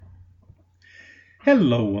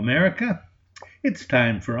Hello, America. It's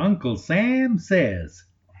time for Uncle Sam Says.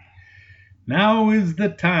 Now is the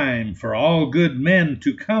time for all good men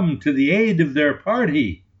to come to the aid of their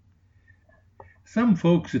party. Some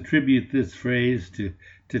folks attribute this phrase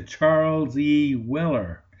to Charles E.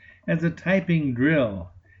 Weller as a typing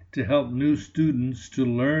drill to help new students to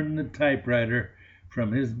learn the typewriter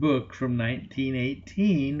from his book from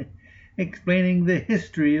 1918 explaining the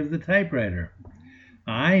history of the typewriter.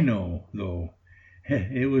 I know, though,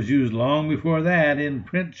 it was used long before that in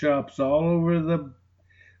print shops all over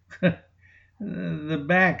the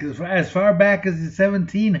back, as far back as the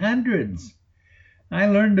 1700s. I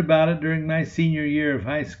learned about it during my senior year of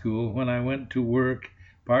high school when I went to work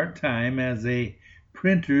part-time as a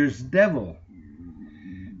printer's devil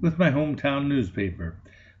with my hometown newspaper.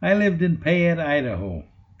 I lived in Payette, Idaho,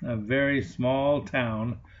 a very small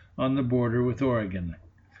town on the border with Oregon.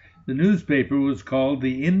 The newspaper was called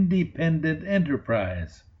the Independent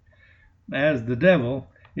Enterprise. As the devil,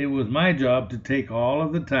 it was my job to take all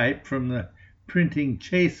of the type from the printing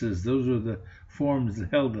chases. Those were the forms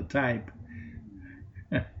that held the type.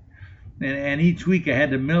 and each week I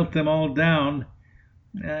had to melt them all down,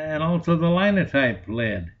 and also the linotype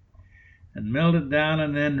lead, and melt it down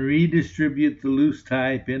and then redistribute the loose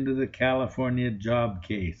type into the California job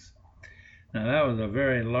case. Now that was a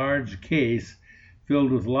very large case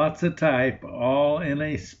filled with lots of type, all in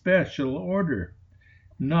a special order,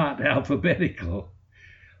 not alphabetical.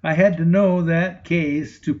 I had to know that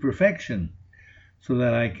case to perfection so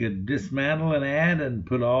that I could dismantle and add and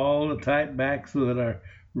put all the type back so that our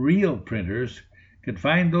real printers could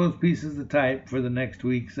find those pieces of type for the next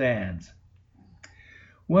week's ads.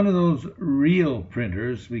 One of those real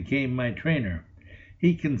printers became my trainer.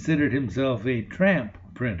 He considered himself a tramp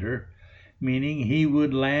printer, meaning he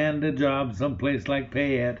would land a job someplace like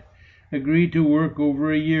Payette, agree to work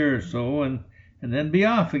over a year or so, and then be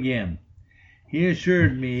off again. He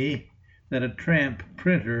assured me that a tramp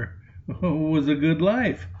printer was a good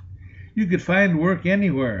life. You could find work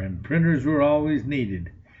anywhere, and printers were always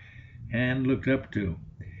needed and looked up to.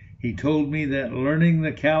 He told me that learning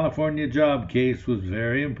the California job case was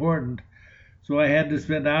very important, so I had to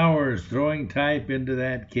spend hours throwing type into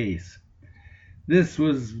that case. This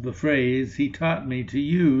was the phrase he taught me to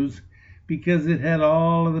use because it had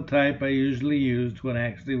all of the type I usually used when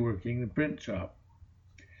actually working the print shop.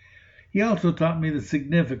 He also taught me the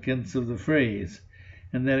significance of the phrase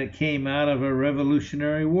and that it came out of a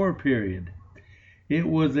Revolutionary War period. It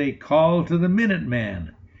was a call to the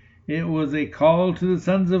Minuteman. It was a call to the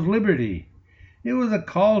Sons of Liberty. It was a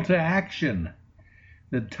call to action.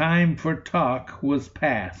 The time for talk was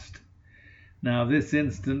past. Now, this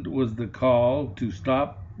instant was the call to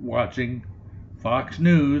stop watching Fox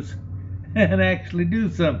News and actually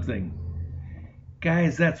do something.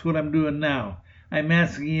 Guys, that's what I'm doing now. I'm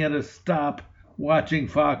asking you to stop watching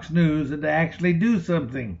Fox News and to actually do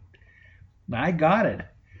something. I got it.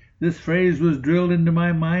 This phrase was drilled into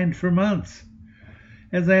my mind for months.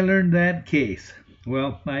 As I learned that case,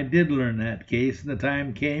 well, I did learn that case, and the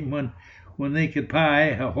time came when they could pie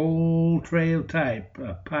a whole tray of type.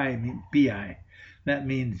 Pie means P-I. That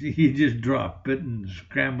means you just drop it and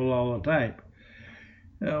scramble all the type.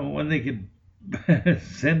 When they could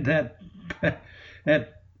send that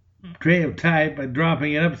tray of type by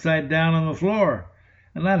dropping it upside down on the floor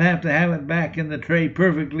and not have to have it back in the tray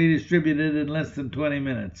perfectly distributed in less than 20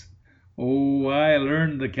 minutes. Oh, I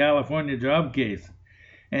learned the California job case.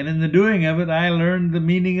 And in the doing of it, I learned the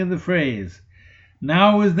meaning of the phrase.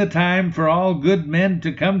 Now is the time for all good men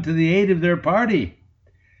to come to the aid of their party.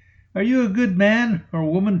 Are you a good man or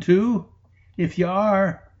woman too? If you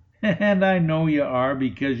are, and I know you are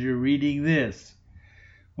because you're reading this,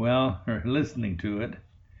 well, or listening to it,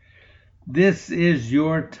 this is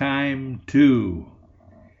your time too.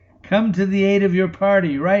 Come to the aid of your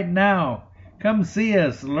party right now. Come see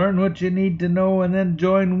us, learn what you need to know, and then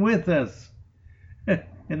join with us.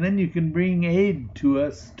 And then you can bring aid to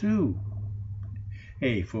us too.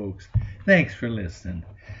 Hey, folks, thanks for listening.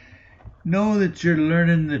 Know that you're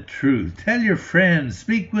learning the truth. Tell your friends,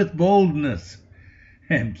 speak with boldness,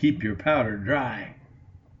 and keep your powder dry.